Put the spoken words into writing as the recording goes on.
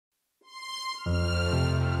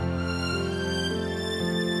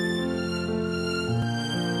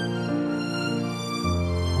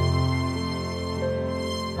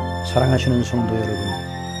사랑하시는 성도 여러분,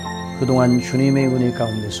 그동안 주님의 은혜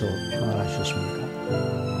가운데서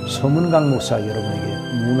평안하셨습니까? 서문강 목사 여러분에게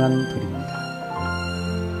문안 드립니다.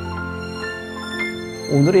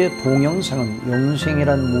 오늘의 동영상은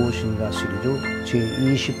영생이란 무엇인가 시리즈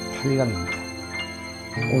제28강입니다.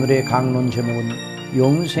 오늘의 강론 제목은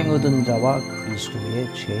영생 얻은 자와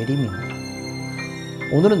그리스도의 재림입니다.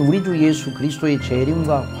 오늘은 우리 주 예수 그리스도의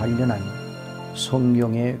재림과 관련한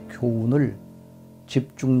성경의 교훈을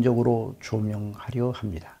집중적으로 조명하려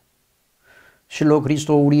합니다. 실로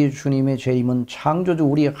그리스도 우리 주님의 재림은 창조주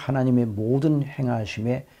우리 하나님의 모든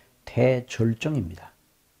행하심의 대절정입니다.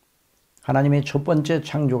 하나님의 첫 번째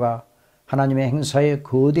창조가 하나님의 행사의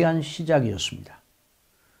거대한 시작이었습니다.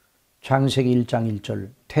 창세기 1장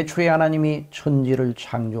 1절 태초에 하나님이 천지를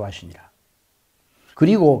창조하시니라.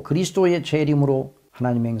 그리고 그리스도의 재림으로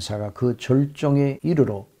하나님의 행사가 그 절정에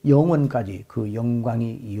이르러 영원까지 그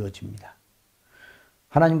영광이 이어집니다.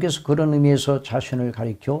 하나님께서 그런 의미에서 자신을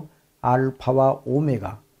가리켜 알파와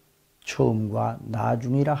오메가, 처음과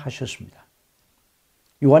나중이라 하셨습니다.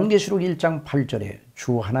 요한계시록 1장 8절에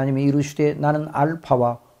주 하나님이 이르시되 나는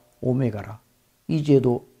알파와 오메가라.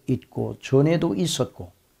 이제도 있고 전에도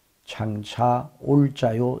있었고 장차 올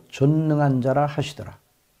자요 전능한 자라 하시더라.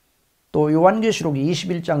 또 요한계시록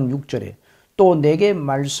 21장 6절에 또 내게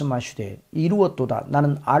말씀하시되 이루었도다.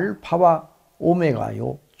 나는 알파와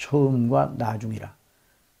오메가요 처음과 나중이라.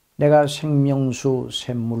 내가 생명수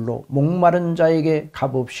샘물로 목마른 자에게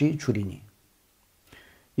값없이 주리니.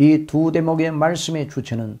 이 두 대목의 말씀의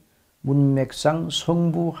주체는 문맥상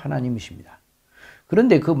성부 하나님이십니다.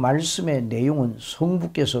 그런데 그 말씀의 내용은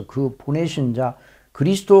성부께서 그 보내신 자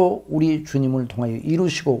그리스도 우리 주님을 통하여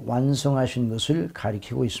이루시고 완성하신 것을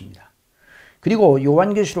가리키고 있습니다. 그리고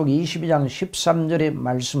요한계시록 22장 13절의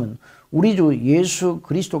말씀은 우리 주 예수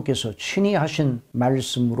그리스도께서 친히 하신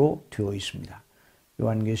말씀으로 되어 있습니다.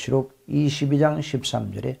 요한계시록 22장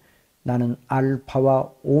 13절에 나는 알파와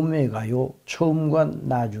오메가요 처음과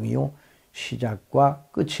나중이요 시작과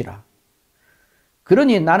끝이라.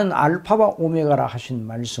 그러니 나는 알파와 오메가라 하신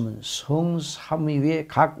말씀은 성삼위의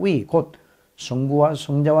각 위 곧 성부와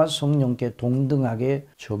성자와 성령께 동등하게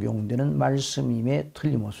적용되는 말씀임에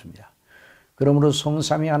틀림없습니다. 그러므로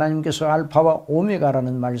성삼위 하나님께서 알파와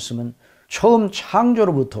오메가라는 말씀은 처음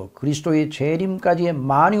창조로부터 그리스도의 재림까지의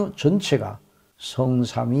만유 전체가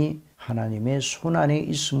성삼위 하나님의 손안에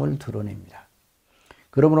있음을 드러냅니다.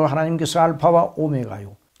 그러므로 하나님께서 알파와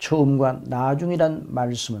오메가요 처음과 나중이란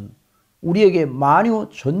말씀은 우리에게 만유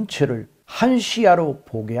전체를 한 시야로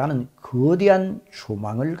보게 하는 거대한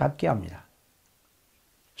조망을 갖게 합니다.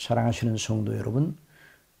 사랑하시는 성도 여러분,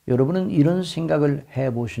 여러분은 이런 생각을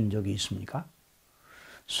해보신 적이 있습니까?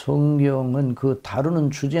 성경은 그 다루는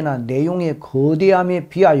주제나 내용의 거대함에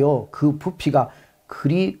비하여 그 부피가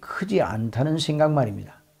그리 크지 않다는 생각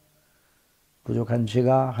말입니다. 부족한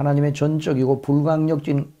제가 하나님의 전적이고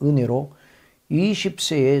불강력진 은혜로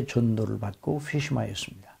 20세에 전도를 받고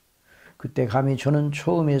회심하였습니다. 그때 감히 저는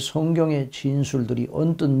처음에 성경의 진술들이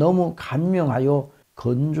언뜻 너무 간명하여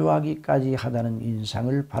건조하기까지 하다는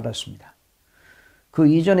인상을 받았습니다. 그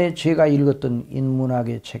이전에 제가 읽었던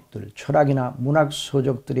인문학의 책들, 철학이나 문학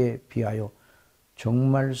서적들에 비하여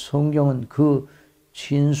정말 성경은 그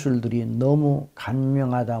진술들이 너무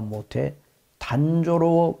간명하다 못해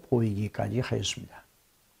단조로워 보이기까지 하였습니다.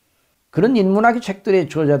 그런 인문학의 책들의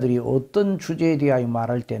저자들이 어떤 주제에 대하여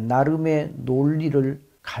말할 때 나름의 논리를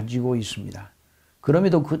가지고 있습니다.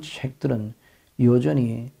 그럼에도 그 책들은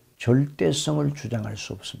여전히 절대성을 주장할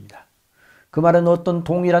수 없습니다. 그 말은 어떤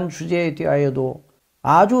동일한 주제에 대하여도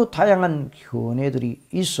아주 다양한 견해들이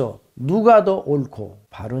있어 누가 더 옳고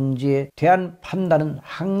바른지에 대한 판단은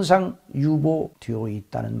항상 유보되어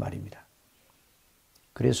있다는 말입니다.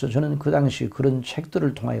 그래서 저는 그 당시 그런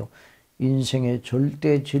책들을 통하여 인생의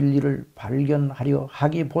절대 진리를 발견하려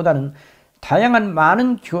하기보다는 다양한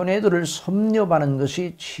많은 견해들을 섭렵하는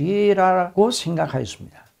것이 지혜라고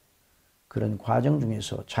생각하였습니다. 그런 과정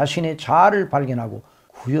중에서 자신의 자아를 발견하고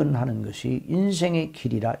구현하는 것이 인생의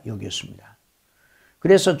길이라 여겼습니다.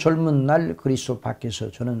 그래서 젊은 날 그리스도 밖에서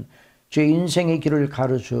저는 제 인생의 길을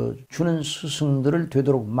가르쳐 주는 스승들을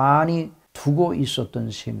되도록 많이 두고 있었던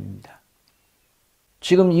셈입니다.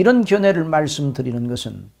 지금 이런 견해를 말씀드리는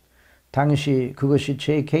것은 당시 그것이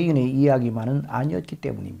제 개인의 이야기만은 아니었기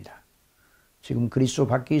때문입니다. 지금 그리스도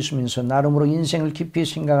밖에 있으면서 나름으로 인생을 깊이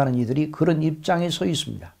생각하는 이들이 그런 입장에 서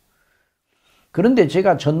있습니다. 그런데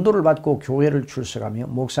제가 전도를 받고 교회를 출석하며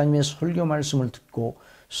목사님의 설교 말씀을 듣고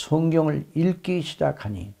성경을 읽기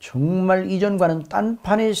시작하니 정말 이전과는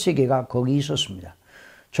딴판의 세계가 거기 있었습니다.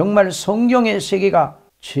 정말 성경의 세계가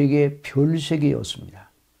제게 별세계였습니다.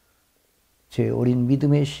 제 어린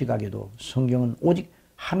믿음의 시각에도 성경은 오직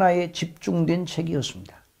하나에 집중된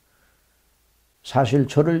책이었습니다. 사실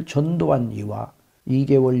저를 전도한 이와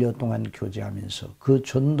 2개월여 동안 교제하면서 그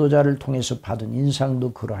전도자를 통해서 받은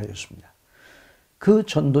인상도 그러하였습니다. 그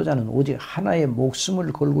전도자는 오직 하나의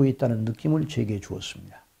목숨을 걸고 있다는 느낌을 제게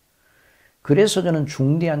주었습니다. 그래서 저는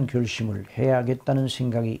중대한 결심을 해야겠다는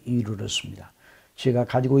생각이 이르렀습니다. 제가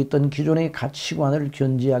가지고 있던 기존의 가치관을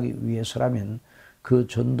견지하기 위해서라면 그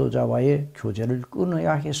전도자와의 교제를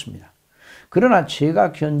끊어야 하겠습니다. 그러나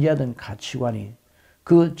제가 견지하던 가치관이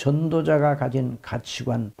그 전도자가 가진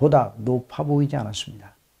가치관보다 높아 보이지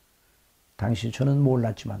않았습니다. 당시 저는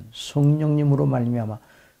몰랐지만 성령님으로 말미암아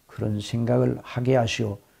그런 생각을 하게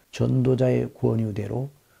하시어 전도자의 권유대로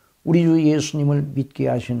우리 주 예수님을 믿게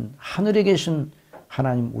하신 하늘에 계신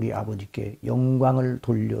하나님 우리 아버지께 영광을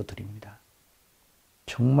돌려드립니다.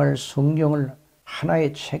 정말 성경을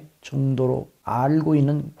하나의 책 정도로 알고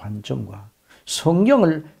있는 관점과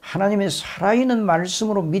성경을 하나님의 살아있는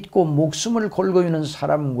말씀으로 믿고 목숨을 걸고 있는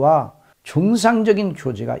사람과 정상적인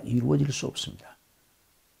교제가 이루어질 수 없습니다.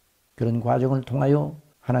 그런 과정을 통하여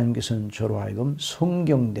하나님께서는 저로 하여금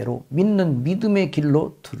성경대로 믿는 믿음의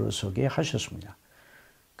길로 들어서게 하셨습니다.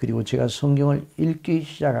 그리고 제가 성경을 읽기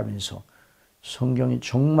시작하면서 성경이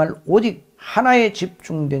정말 오직 하나에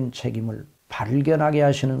집중된 책임을 발견하게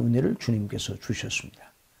하시는 은혜를 주님께서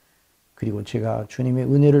주셨습니다. 그리고 제가 주님의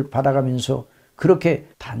은혜를 받아가면서 그렇게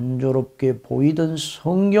단조롭게 보이던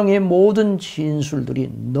성경의 모든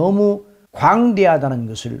진술들이 너무 광대하다는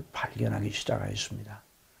것을 발견하기 시작하였습니다.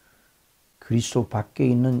 그리스도 밖에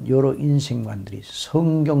있는 여러 인생관들이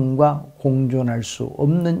성경과 공존할 수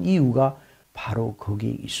없는 이유가 바로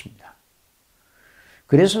거기에 있습니다.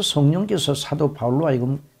 그래서 성령께서 사도 바울로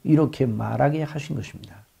하여금 이렇게 말하게 하신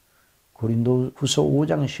것입니다. 고린도후서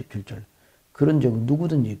 5장 17절 그런즉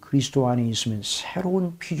누구든지 그리스도 안에 있으면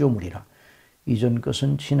새로운 피조물이라 이전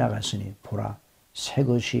것은 지나갔으니 보라 새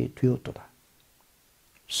것이 되었도다.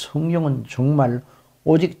 성경은 정말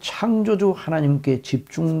오직 창조주 하나님께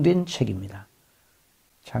집중된 책입니다.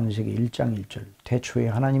 창세기 1장 1절 태초에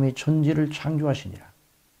하나님이 천지를 창조하시니라.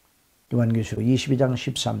 요한계시록 22장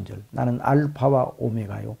 13절 나는 알파와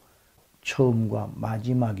오메가요 처음과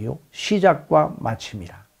마지막이요 시작과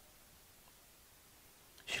마침이라.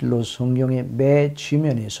 실로 성경의 매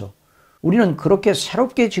지면에서 우리는 그렇게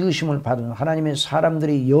새롭게 지으심을 받은 하나님의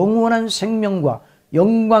사람들이 영원한 생명과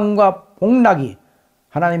영광과 복락이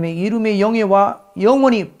하나님의 이름의 영예와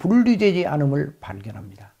영원히 분리되지 않음을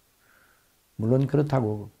발견합니다. 물론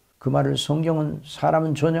그렇다고 그 말을 성경은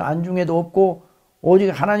사람은 전혀 안중에도 없고 오직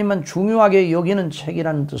하나님만 중요하게 여기는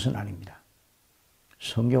책이라는 뜻은 아닙니다.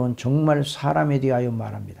 성경은 정말 사람에 대하여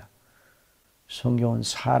말합니다. 성경은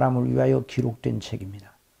사람을 위하여 기록된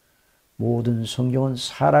책입니다. 모든 성경은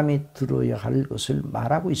사람이 들어야 할 것을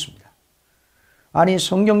말하고 있습니다. 아니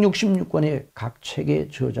성경 66권의 각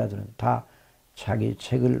책의 저자들은 다 자기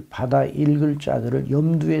책을 받아 읽을 자들을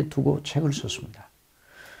염두에 두고 책을 썼습니다.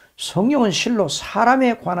 성경은 실로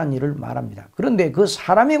사람에 관한 일을 말합니다. 그런데 그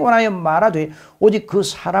사람에 관하여 말하되 오직 그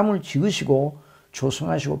사람을 지으시고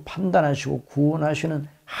조성하시고 판단하시고 구원하시는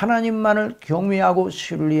하나님만을 경외하고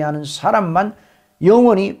신뢰하는 사람만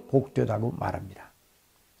영원히 복되다고 말합니다.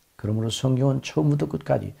 그러므로 성경은 처음부터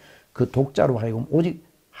끝까지 그 독자로 하여금 오직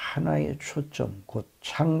하나의 초점, 곧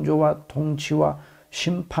창조와 통치와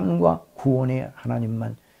심판과 구원의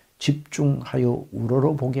하나님만 집중하여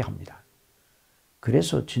우러러보게 합니다.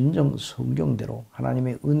 그래서 진정 성경대로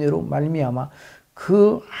하나님의 은혜로 말미암아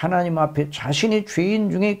그 하나님 앞에 자신이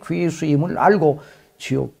죄인 중에 괴수임을 알고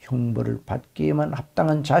지옥 형벌을 받기에만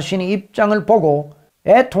합당한 자신의 입장을 보고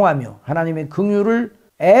애통하며 하나님의 긍휼을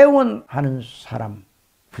애원하는 사람,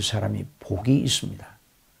 그 사람이 복이 있습니다.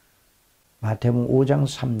 마태복음 5장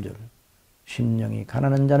 3절 심령이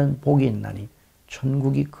가난한 자는 복이 있나니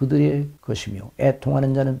천국이 그들의 것이며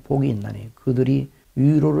애통하는 자는 복이 있나니 그들이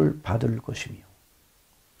위로를 받을 것이며.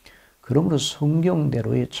 그러므로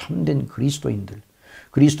성경대로의 참된 그리스도인들,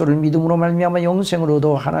 그리스도를 믿음으로 말미암아 영생을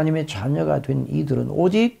얻어 하나님의 자녀가 된 이들은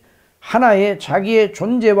오직 하나의 자기의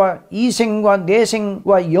존재와 이생과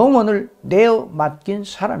내생과 영혼을 내어 맡긴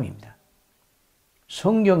사람입니다.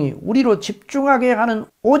 성경이 우리로 집중하게 하는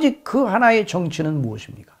오직 그 하나의 정체는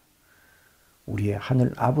무엇입니까? 우리의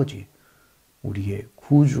하늘 아버지, 우리의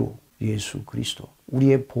구주 예수 그리스도,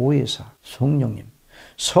 우리의 보혜사 성령님,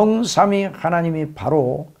 성삼위 하나님이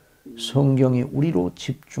바로 성경이 우리로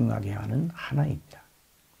집중하게 하는 하나입니다.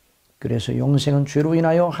 그래서 영생은 죄로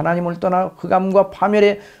인하여 하나님을 떠나 흑암과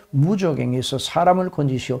파멸의 무적행에서 사람을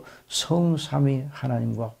건지시어 성삼위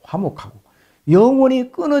하나님과 화목하고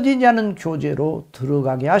영원히 끊어지지 않은 교제로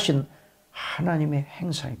들어가게 하신 하나님의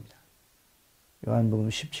행사입니다. 요한복음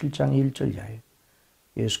 17장 1절 이하에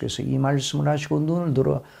예수께서 이 말씀을 하시고 눈을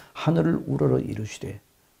들어 하늘을 우러러 이르시되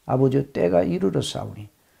아버지여 때가 이르렀사오니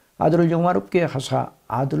아들을 영화롭게 하사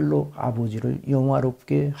아들로 아버지를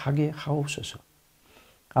영화롭게 하게 하옵소서.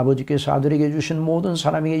 아버지께서 아들에게 주신 모든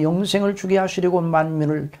사람에게 영생을 주게 하시려고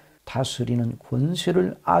만민을 다스리는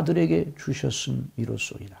권세를 아들에게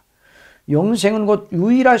주셨음이로소이다. 영생은 곧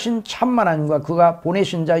유일하신 참 하나님과 그가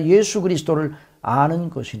보내신 자 예수 그리스도를 아는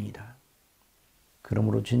것이니이다.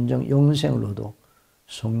 그러므로 진정 영생을 얻어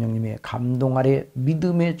성령님의 감동 아래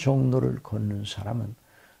믿음의 정로를 걷는 사람은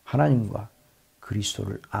하나님과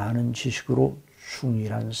그리스도를 아는 지식으로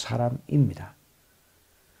충실한 사람입니다.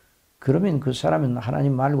 그러면 그 사람은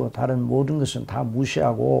하나님 말고 다른 모든 것은 다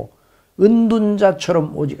무시하고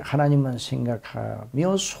은둔자처럼 오직 하나님만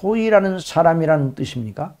생각하며 소일하는 사람이라는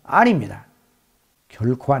뜻입니까? 아닙니다.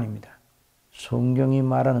 결코 아닙니다. 성경이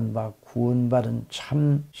말하는 바 구원받은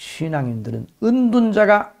참 신앙인들은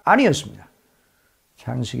은둔자가 아니었습니다.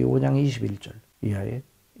 창세기 5장 21절 이하에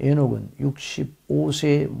에녹은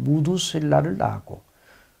 65세에 무두셀라를 낳았고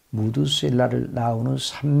무두셀라를 낳은 후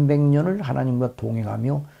 300년을 하나님과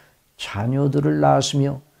동행하며 자녀들을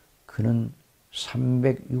낳았으며 그는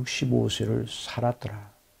 365세를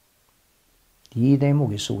살았더라. 이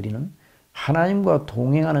대목에서 우리는 하나님과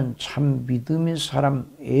동행하는 참 믿음의 사람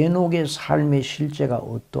에녹의 삶의 실제가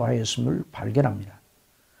어떠하였음을 발견합니다.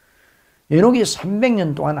 에녹이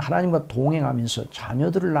 300년 동안 하나님과 동행하면서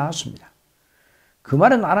자녀들을 낳았습니다. 그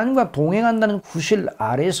말은 하나님과 동행한다는 구실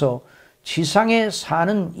아래서 지상에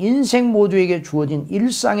사는 인생 모두에게 주어진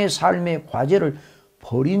일상의 삶의 과제를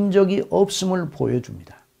버린 적이 없음을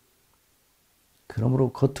보여줍니다.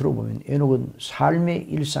 그러므로 겉으로 보면 에녹은 삶의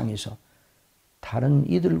일상에서 다른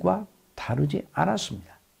이들과 다르지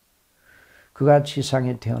않았습니다. 그가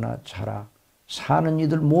지상에 태어나 자라 사는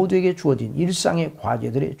이들 모두에게 주어진 일상의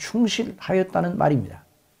과제들에 충실하였다는 말입니다.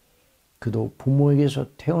 그도 부모에게서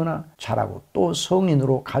태어나 자라고 또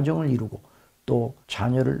성인으로 가정을 이루고 또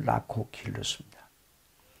자녀를 낳고 길렀습니다.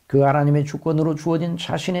 그 하나님의 주권으로 주어진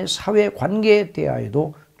자신의 사회 관계에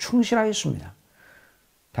대하여도 충실하였습니다.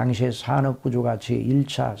 당시의 산업 구조가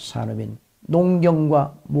제1차 산업인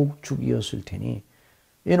농경과 목축이었을 테니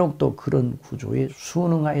에녹도 그런 구조에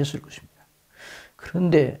순응하였을 것입니다.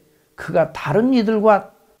 그런데 그가 다른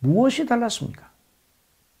이들과 무엇이 달랐습니까?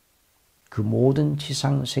 그 모든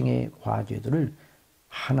지상생의 과제들을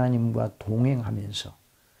하나님과 동행하면서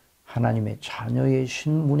하나님의 자녀의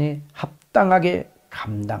신분에 합당하게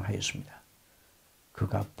감당하였습니다.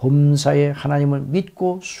 그가 범사에 하나님을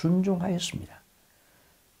믿고 순종하였습니다.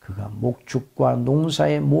 그가 목축과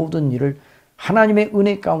농사의 모든 일을 하나님의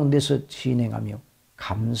은혜 가운데서 진행하며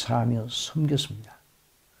감사하며 섬겼습니다.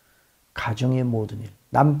 가정의 모든 일,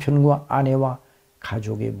 남편과 아내와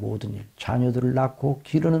가족의 모든 일, 자녀들을 낳고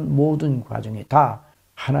기르는 모든 과정에 다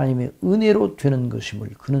하나님의 은혜로 되는 것임을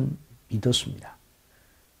그는 믿었습니다.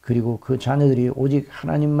 그리고 그 자녀들이 오직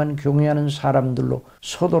하나님만 경외하는 사람들로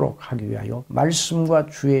서도록 하기 위하여 말씀과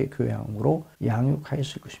주의 교양으로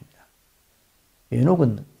양육하였을 것입니다.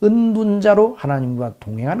 에녹은 은둔자로 하나님과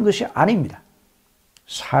동행하는 것이 아닙니다.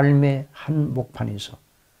 삶의 한 목판에서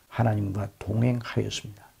하나님과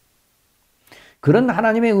동행하였습니다. 그런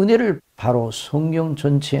하나님의 은혜를 바로 성경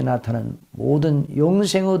전체에 나타난 모든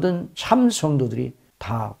영생 얻은 참 성도들이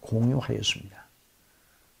다 공유하였습니다.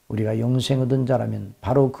 우리가 영생 얻은 자라면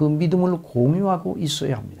바로 그 믿음을 공유하고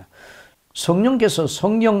있어야 합니다. 성령께서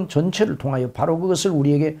성경 전체를 통하여 바로 그것을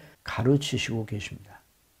우리에게 가르치시고 계십니다.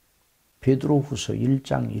 베드로후서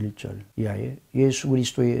 1장 1절 이하에 예수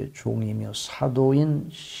그리스도의 종이며 사도인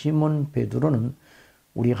시몬 베드로는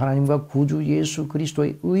우리 하나님과 구주 예수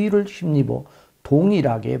그리스도의 의를 힘입어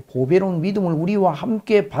동일하게 보배로운 믿음을 우리와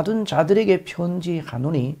함께 받은 자들에게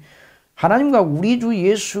편지하노니 하나님과 우리 주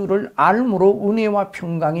예수를 알므로 은혜와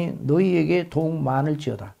평강이 너희에게 더욱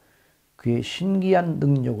많을지어다. 그의 신기한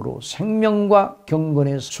능력으로 생명과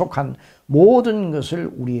경건에 속한 모든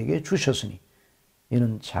것을 우리에게 주셨으니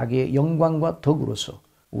이는 자기의 영광과 덕으로서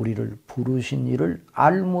우리를 부르신 이를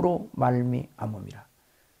알므로 말미암음이라.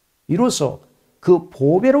 이로써 그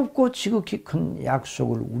보배롭고 지극히 큰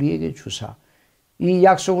약속을 우리에게 주사 이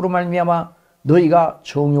약속으로 말미암아 너희가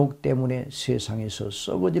정욕 때문에 세상에서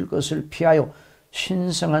썩어질 것을 피하여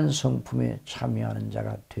신성한 성품에 참여하는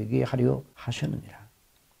자가 되게 하려 하셨느니라.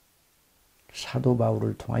 사도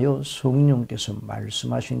바울을 통하여 성령께서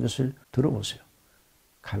말씀하신 것을 들어보세요.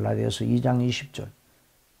 갈라디아서 2장 20절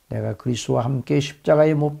내가 그리스도와 함께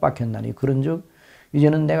십자가에 못 박혔나니 그런즉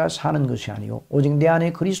이제는 내가 사는 것이 아니요 오직 내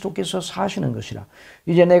안에 그리스도께서 사시는 것이라.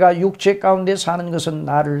 이제 내가 육체 가운데 사는 것은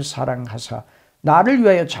나를 사랑하사 나를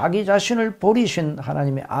위하여 자기 자신을 버리신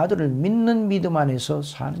하나님의 아들을 믿는 믿음 안에서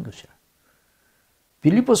사는 것이라.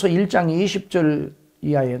 빌립보서 1장 20절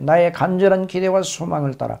위하여 나의 간절한 기대와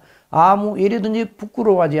소망을 따라 아무 일이든지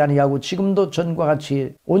부끄러워하지 아니하고 지금도 전과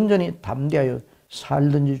같이 온전히 담대하여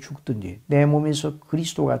살든지 죽든지 내 몸에서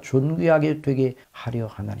그리스도가 존귀하게 되게 하려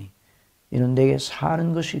하나니 이는 내게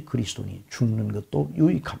사는 것이 그리스도니 죽는 것도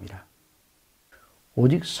유익함이라.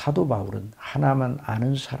 오직 사도 바울은 하나만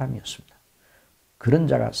아는 사람이었습니다. 그런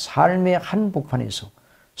자가 삶의 한복판에서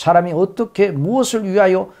사람이 어떻게 무엇을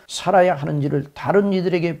위하여 살아야 하는지를 다른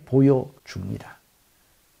이들에게 보여줍니다.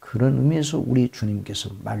 그런 의미에서 우리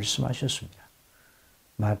주님께서 말씀하셨습니다.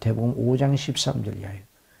 마태복음 5장 13절 이하여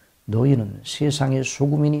너희는 세상의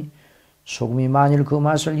소금이니 소금이 만일 그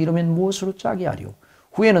맛을 잃으면 무엇으로 짜게 하리요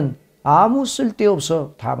후에는 아무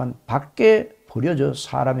쓸데없어 다만 밖에 버려져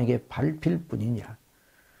사람에게 밟힐 뿐이니라.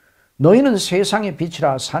 너희는 세상의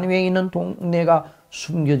빛이라 산 위에 있는 동네가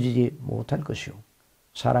숨겨지지 못할 것이요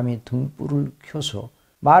사람이 등불을 켜서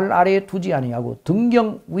말 아래에 두지 아니하고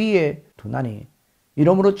등경 위에 두나니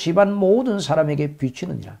이러므로 집안 모든 사람에게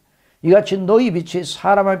비치느니라. 이같이 너희 빛이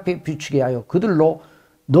사람 앞에 비추게 하여 그들로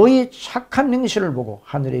너희 착한 행실을 보고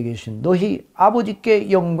하늘에 계신 너희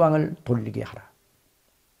아버지께 영광을 돌리게 하라.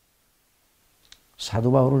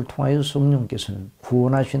 사도 바울을 통하여 성령께서는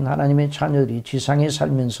구원하신 하나님의 자녀들이 지상에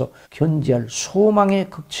살면서 견지할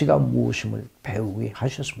소망의 극치가 무엇임을 배우게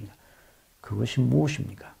하셨습니다. 그것이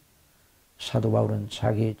무엇입니까? 사도 바울은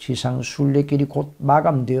자기 지상 순례길이 곧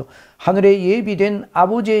마감되어 하늘에 예비된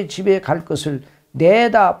아버지의 집에 갈 것을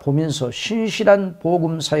내다보면서 신실한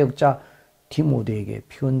복음 사역자 디모데에게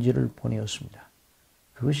편지를 보내었습니다.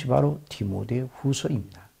 그것이 바로 디모데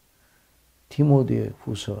후서입니다. 디모데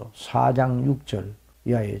후서 4장 6절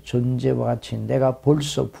이하의 전제와 같이 내가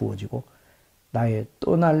벌써 부어지고 나의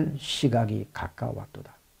떠날 시각이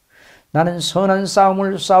가까웠도다. 나는 선한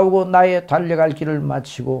싸움을 싸우고 나의 달려갈 길을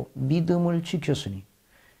마치고 믿음을 지켰으니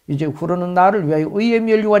이제 후로는 나를 위하여 의의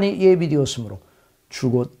면류관이 예비되었으므로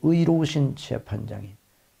주곧 의로우신 재판장이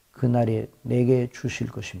그날에 내게 주실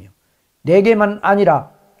것이며 내게만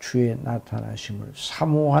아니라 주의 나타나심을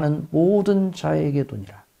사모하는 모든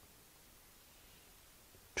자에게도니라.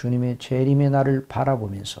 주님의 재림의 날을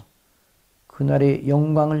바라보면서 그날의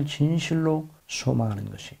영광을 진실로 소망하는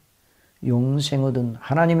것이 영생 얻은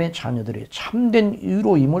하나님의 자녀들의 참된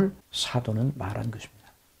위로임을 사도는 말한 것입니다.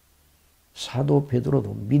 사도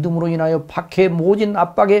베드로도 믿음으로 인하여 박해 모진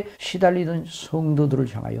압박에 시달리던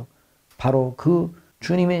성도들을 향하여 바로 그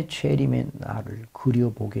주님의 재림의 날을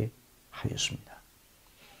그려보게 하였습니다.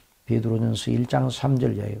 베드로전서 1장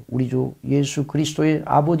 3절 이하에 우리 주 예수 그리스도의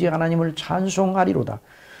아버지 하나님을 찬송하리로다.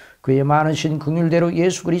 그의 많으신 긍휼대로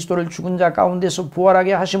예수 그리스도를 죽은 자 가운데서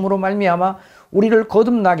부활하게 하심으로 말미암아 우리를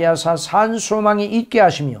거듭나게 하사 산 소망이 있게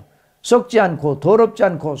하시며 썩지 않고 더럽지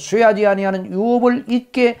않고 쇠하지 아니하는 유업을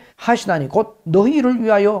있게 하시나니 곧 너희를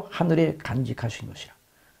위하여 하늘에 간직하신 것이라.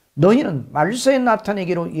 너희는 말세에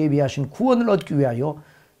나타내기로 예비하신 구원을 얻기 위하여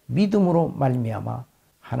믿음으로 말미암아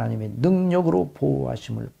하나님의 능력으로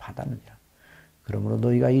보호하심을 받았느니라. 그러므로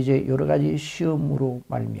너희가 이제 여러 가지 시험으로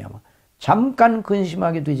말미암아 잠깐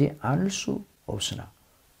근심하게 되지 않을 수 없으나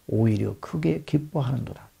오히려 크게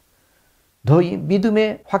기뻐하는도다. 너희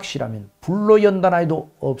믿음에 확실하면 불로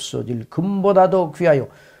연단하여도 없어질 금보다 더 귀하여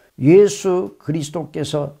예수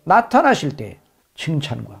그리스도께서 나타나실 때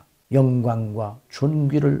칭찬과 영광과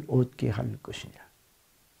존귀를 얻게 할 것이니라.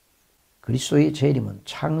 그리스도의 재림은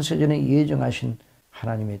창세전에 예정하신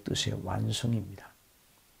하나님의 뜻의 완성입니다.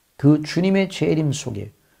 그 주님의 재림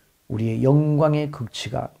속에 우리의 영광의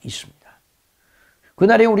극치가 있습니다.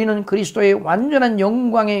 그날에 우리는 그리스도의 완전한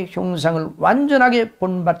영광의 형상을 완전하게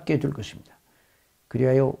본받게 될 것입니다.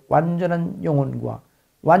 그리하여 완전한 영혼과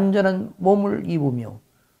완전한 몸을 입으며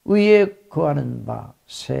의에 거하는 바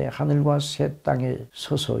새 하늘과 새 땅에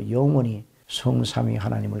서서 영원히 성삼위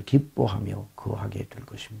하나님을 기뻐하며 거하게 될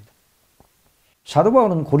것입니다. 사도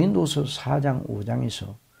바울은 고린도서 4장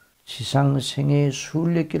 5장에서 지상 생애의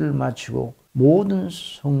순례길을 마치고 모든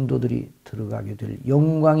성도들이 들어가게 될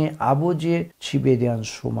영광의 아버지의 집에 대한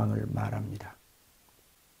소망을 말합니다.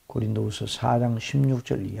 고린도후서 4장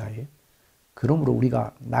 16절 이하에 그러므로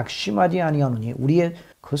우리가 낙심하지 아니하노니 우리의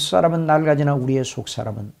겉사람은 낡아지나 우리의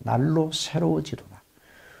속사람은 날로 새로워지도다.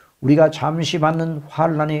 우리가 잠시 받는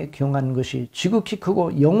환난에 경한 것이 지극히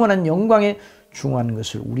크고 영원한 영광에 중한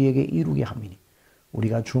것을 우리에게 이루게 함이니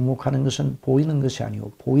우리가 주목하는 것은 보이는 것이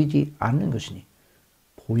아니오 보이지 않는 것이니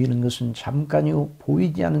보이는 것은 잠깐이요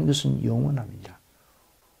보이지 않는 것은 영원함이니라.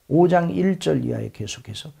 5장 1절 이하에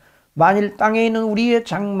계속해서 만일 땅에 있는 우리의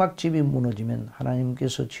장막집이 무너지면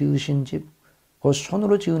하나님께서 지으신 집 곧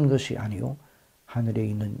손으로 지은 것이 아니요 하늘에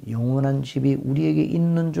있는 영원한 집이 우리에게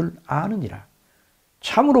있는 줄 아느니라.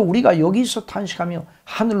 참으로 우리가 여기서 탄식하며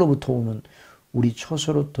하늘로부터 오는 우리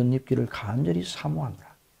처소로 덧입기를 간절히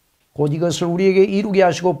사모하노라. 곧 이것을 우리에게 이루게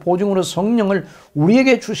하시고 보증으로 성령을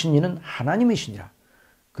우리에게 주신 이는 하나님이시니라.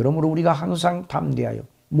 그러므로 우리가 항상 담대하여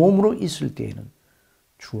몸으로 있을 때에는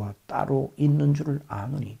주와 따로 있는 줄을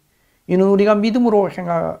아노니 이는 우리가 믿음으로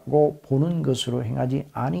행하고 보는 것으로 행하지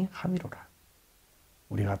아니함이로라.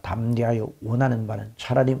 우리가 담대하여 원하는 바는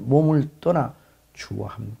차라리 몸을 떠나 주와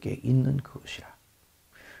함께 있는 것이라.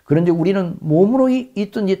 그런데 우리는 몸으로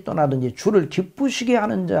있든지 떠나든지 주를 기쁘시게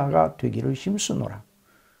하는 자가 되기를 힘쓰노라.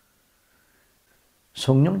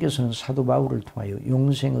 성령께서는 사도 바울을 통하여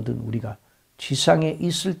영생 얻은 우리가 지상에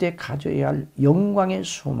있을 때 가져야 할 영광의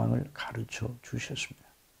소망을 가르쳐 주셨습니다.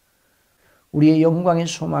 우리의 영광의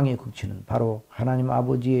소망의 극치는 바로 하나님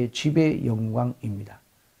아버지의 집의 영광입니다.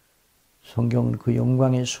 성경은 그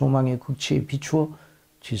영광의 소망의 극치에 비추어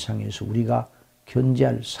지상에서 우리가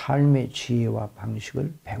견지할 삶의 지혜와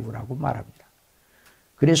방식을 배우라고 말합니다.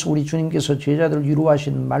 그래서 우리 주님께서 제자들을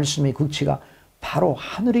위로하신 말씀의 극치가 바로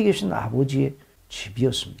하늘에 계신 아버지의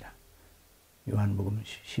집이었습니다. 요한복음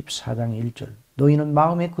 14장 1절 너희는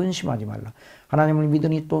마음에 근심하지 말라. 하나님을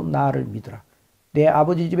믿으니 또 나를 믿으라. 내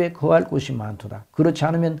아버지 집에 거할 곳이 많도다. 그렇지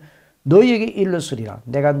않으면 너희에게 일렀으리라.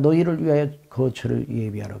 내가 너희를 위하여 거처를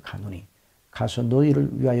예비하러 가노니 가서 너희를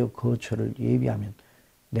위하여 거처를 예비하면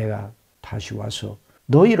내가 다시 와서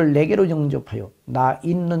너희를 내게로 영접하여 나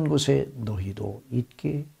있는 곳에 너희도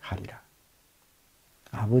있게 하리라.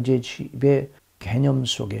 아버지의 집의 개념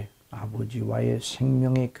속에 아버지와의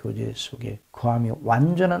생명의 교제 속에 거하며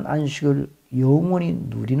완전한 안식을 영원히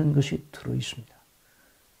누리는 것이 들어있습니다.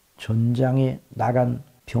 전장에 나간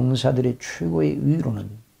병사들의 최고의 의로는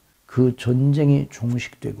그 전쟁이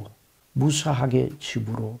종식되고 무사하게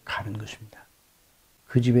집으로 가는 것입니다.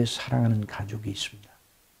 그 집에 사랑하는 가족이 있습니다.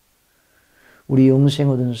 우리 영생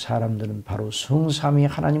얻은 사람들은 바로 성삼위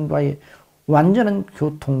하나님과의 완전한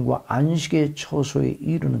교통과 안식의 처소에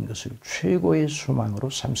이르는 것을 최고의 소망으로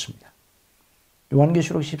삼습니다.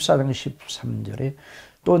 요한계시록 14장 13절에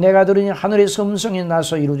또 내가 들으니 하늘에서 음성이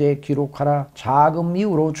나서 이르되 기록하라. 작은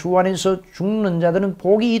미우로 주 안에서 죽는 자들은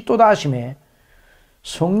복이 있도다 하시매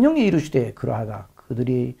성령이 이르시되 그러하다.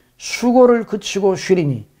 그들이 수고를 그치고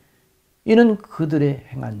쉬리니 이는 그들의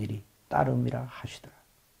행한 일이 따름이라 하시더라.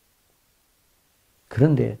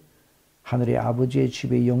 그런데 하늘의 아버지의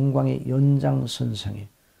집의 영광의 연장선상에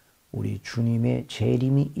우리 주님의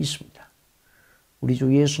재림이 있습니다. 우리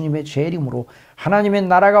주 예수님의 재림으로 하나님의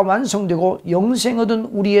나라가 완성되고 영생 얻은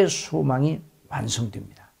우리의 소망이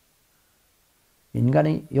완성됩니다.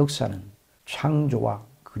 인간의 역사는 창조와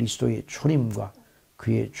그리스도의 초림과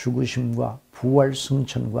그의 죽으심과 부활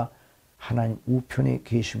승천과 하나님 우편에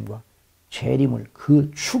계심과 재림을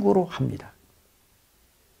그 축으로 합니다.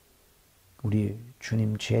 우리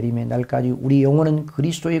주님 재림의 날까지 우리 영혼은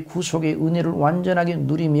그리스도의 구속의 은혜를 완전하게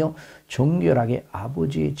누리며 정결하게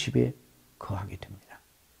아버지의 집에 거하게 됩니다.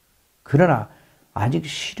 그러나 아직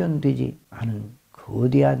실현되지 않은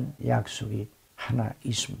거대한 약속이 하나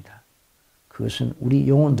있습니다. 그것은 우리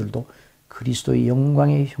영혼들도 그리스도의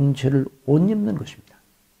영광의 형체를 옷 입는 것입니다.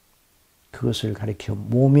 그것을 가리켜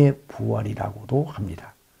몸의 부활이라고도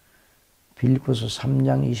합니다. 빌립보서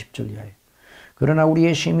 3장 20절 이하에 그러나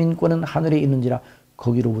우리의 시민권은 하늘에 있는지라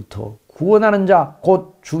거기로부터 구원하는 자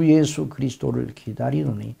곧 주 예수 그리스도를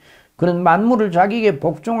기다리노니 그는 만물을 자기에게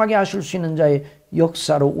복종하게 하실 수 있는 자의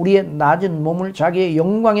역사로 우리의 낮은 몸을 자기의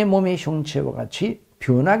영광의 몸의 형체와 같이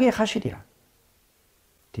변하게 하시리라.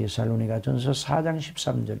 데살로니가전서 4장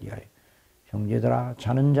 13절 이하에 형제들아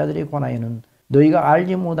자는 자들에 관하여는 너희가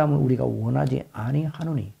알지 못함을 우리가 원하지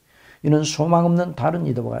아니하노니 이는 소망 없는 다른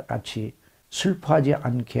이들과 같이 슬퍼하지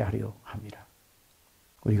않게 하려 함이라.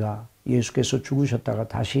 우리가 예수께서 죽으셨다가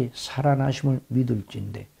다시 살아나심을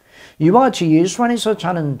믿을진데 이와 같이 예수 안에서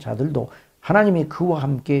자는 자들도 하나님이 그와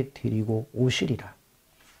함께 데리고 오시리라.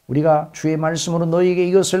 우리가 주의 말씀으로 너희에게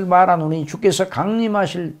이것을 말하노니 주께서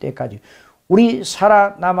강림하실 때까지 우리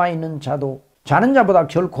살아남아있는 자도 자는 자보다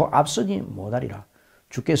결코 앞서지 못하리라.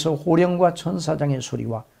 주께서 호령과 천사장의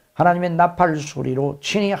소리와 하나님의 나팔 소리로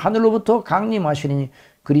친히 하늘로부터 강림하시리니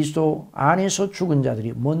그리스도 안에서 죽은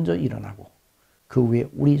자들이 먼저 일어나고 그 후에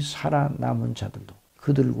우리 살아남은 자들도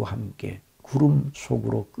그들과 함께 구름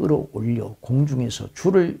속으로 끌어올려 공중에서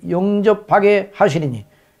주를 영접하게 하시리니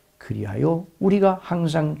그리하여 우리가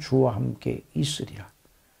항상 주와 함께 있으리라.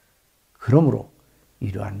 그러므로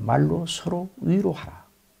이러한 말로 서로 위로하라.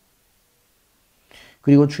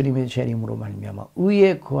 그리고 주님의 재림으로 말미암아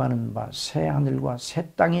의에 거하는 바 새 하늘과 새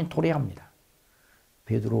땅이 도래합니다.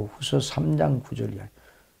 베드로 후서 3장 9절 이하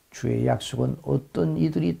주의 약속은 어떤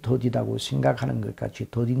이들이 더디다고 생각하는 것 같이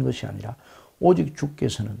더딘 것이 아니라 오직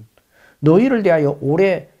주께서는 너희를 대하여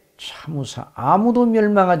오래 참으사 아무도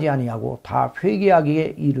멸망하지 아니하고 다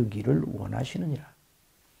회개하기에 이르기를 원하시느니라.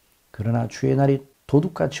 그러나 주의 날이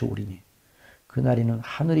도둑같이 오리니 그날에는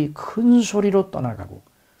하늘이 큰 소리로 떠나가고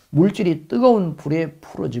물질이 뜨거운 불에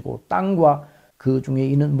풀어지고 땅과 그 중에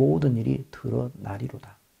있는 모든 일이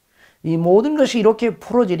드러나리로다. 이 모든 것이 이렇게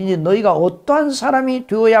풀어지리니 너희가 어떠한 사람이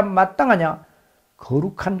되어야 마땅하냐?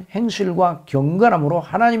 거룩한 행실과 경건함으로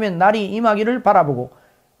하나님의 날이 임하기를 바라보고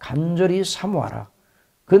간절히 사모하라.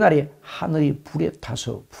 그날에 하늘이 불에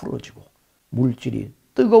타서 풀어지고 물질이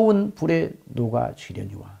뜨거운 불에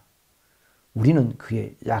녹아지려니와 우리는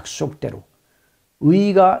그의 약속대로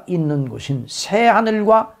의가 있는 곳인 새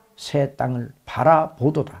하늘과 새 땅을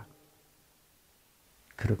바라보도다.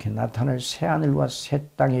 그렇게 나타날 새 하늘과 새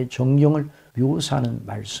땅의 정경을 묘사하는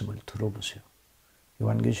말씀을 들어보세요.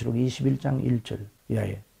 요한계시록 21장 1절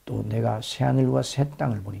이하에 또 내가 새 하늘과 새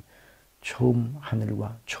땅을 보니 처음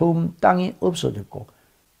하늘과 처음 땅이 없어졌고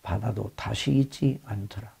바다도 다시 있지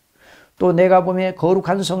않더라. 또 내가 보매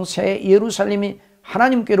거룩한 성 새 예루살렘이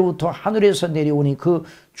하나님께로부터 하늘에서 내려오니 그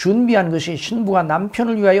준비한 것이 신부가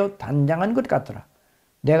남편을 위하여 단장한 것 같더라.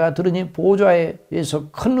 내가 들으니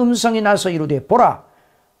보좌에서 큰 음성이 나서 이르되 보라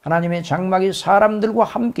하나님의 장막이 사람들과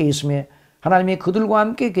함께 있으며 하나님이 그들과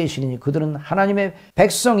함께 계시니 그들은 하나님의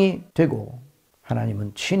백성이 되고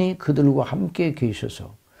하나님은 친히 그들과 함께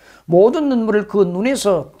계셔서 모든 눈물을 그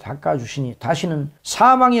눈에서 닦아주시니 다시는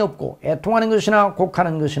사망이 없고 애통하는 것이나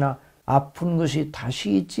곡하는 것이나 아픈 것이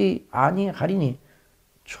다시 있지 아니하리니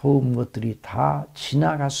처음 것들이 다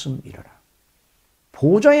지나갔음이러라.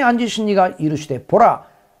 보좌에 앉으신 이가 이르시되 보라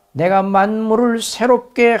내가 만물을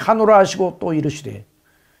새롭게 하노라 하시고 또 이르시되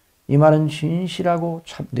이 말은 진실하고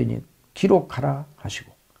참되니 기록하라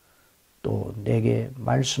하시고 또 내게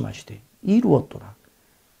말씀하시되 이루었도다.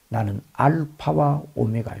 나는 알파와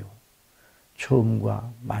오메가요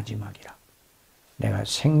처음과 마지막이라. 내가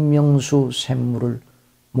생명수 샘물을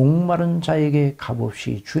목마른 자에게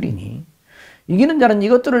값없이 주리니 이기는 자는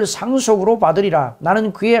이것들을 상속으로 받으리라.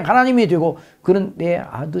 나는 그의 하나님이 되고 그는 내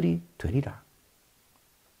아들이 되리라.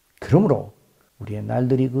 그러므로 우리의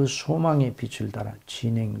날들이 그 소망의 빛을 따라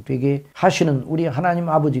진행되게 하시는 우리 하나님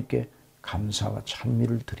아버지께 감사와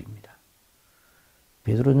찬미를 드립니다.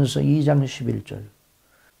 베드로전서 2장 11절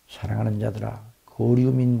사랑하는 자들아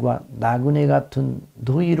거류민과 나그네 같은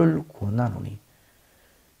너희를 권하노니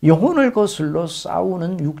영혼을 거슬러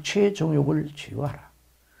싸우는 육체의 정욕을 제어하라.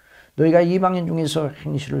 너희가 이방인 중에서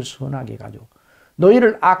행실을 선하게 가져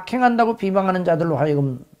너희를 악행한다고 비방하는 자들로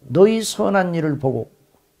하여금 너희 선한 일을 보고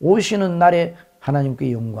오시는 날에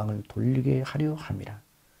하나님께 영광을 돌리게 하려 함이라.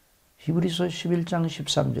 히브리서 11장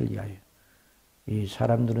 13절 이하에 이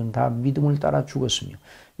사람들은 다 믿음을 따라 죽었으며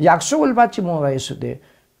약속을 받지 못하였으되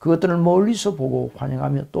그것들을 멀리서 보고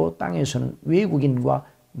환영하며 또 땅에서는 외국인과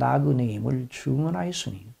나그네임을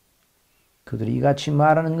증언하였으니 그들이 이같이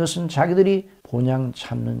말하는 것은 자기들이 본향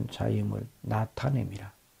찾는 자임을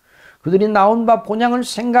나타냅니다. 그들이 나온 바 본향을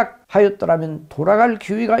생각하였더라면 돌아갈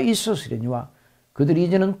기회가 있었으려니와 그들이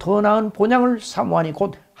이제는 더 나은 본향을 사모하니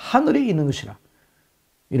곧 하늘에 있는 것이라.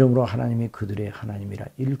 이러므로 하나님이 그들의 하나님이라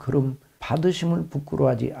일컬음 받으심을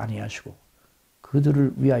부끄러워하지 아니하시고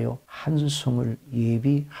그들을 위하여 한 성을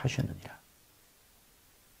예비하셨느니라.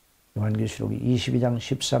 요한계시록 22장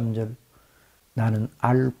 13절 나는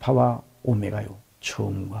알파와 오메가요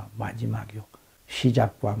처음과 마지막이요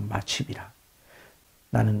시작과 마침이라.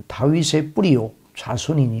 나는 다윗의 뿌리요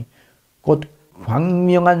자손이니 곧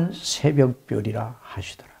광명한 새벽별이라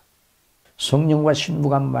하시더라. 성령과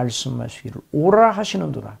신부가 말씀하시기를 오라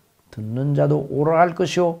하시는도다. 듣는 자도 오라 할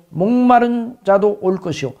것이요 목마른 자도 올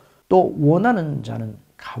것이요 또 원하는 자는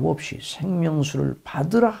값없이 생명수를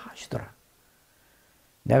받으라 하시더라.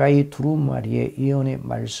 내가 이 두루마리의 예언의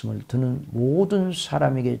말씀을 듣는 모든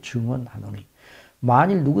사람에게 증언하노니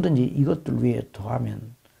만일 누구든지 이것들 위에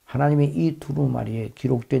더하면 하나님이 이 두루마리에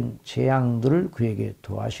기록된 재앙들을 그에게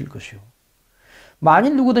더하실 것이요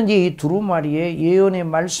만일 누구든지 이 두루마리의 예언의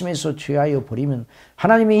말씀에서 제하여 버리면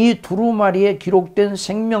하나님이 이 두루마리에 기록된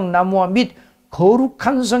생명나무와 및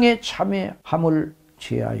거룩한 성에 참여함을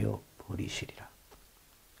제하여 버리시리라.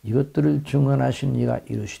 이것들을 증언하신 이가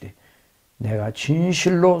이르시되 내가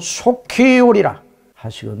진실로 속히 오리라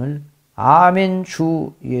하시거늘 아멘.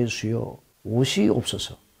 주 예수여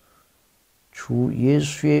오시옵소서. 주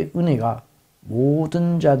예수의 은혜가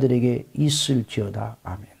모든 자들에게 있을지어다.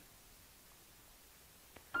 아멘.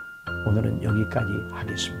 오늘은 여기까지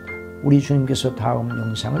하겠습니다. 우리 주님께서 다음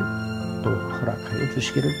영상을 또 허락하여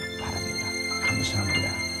주시기를 바랍니다. 감사합니다.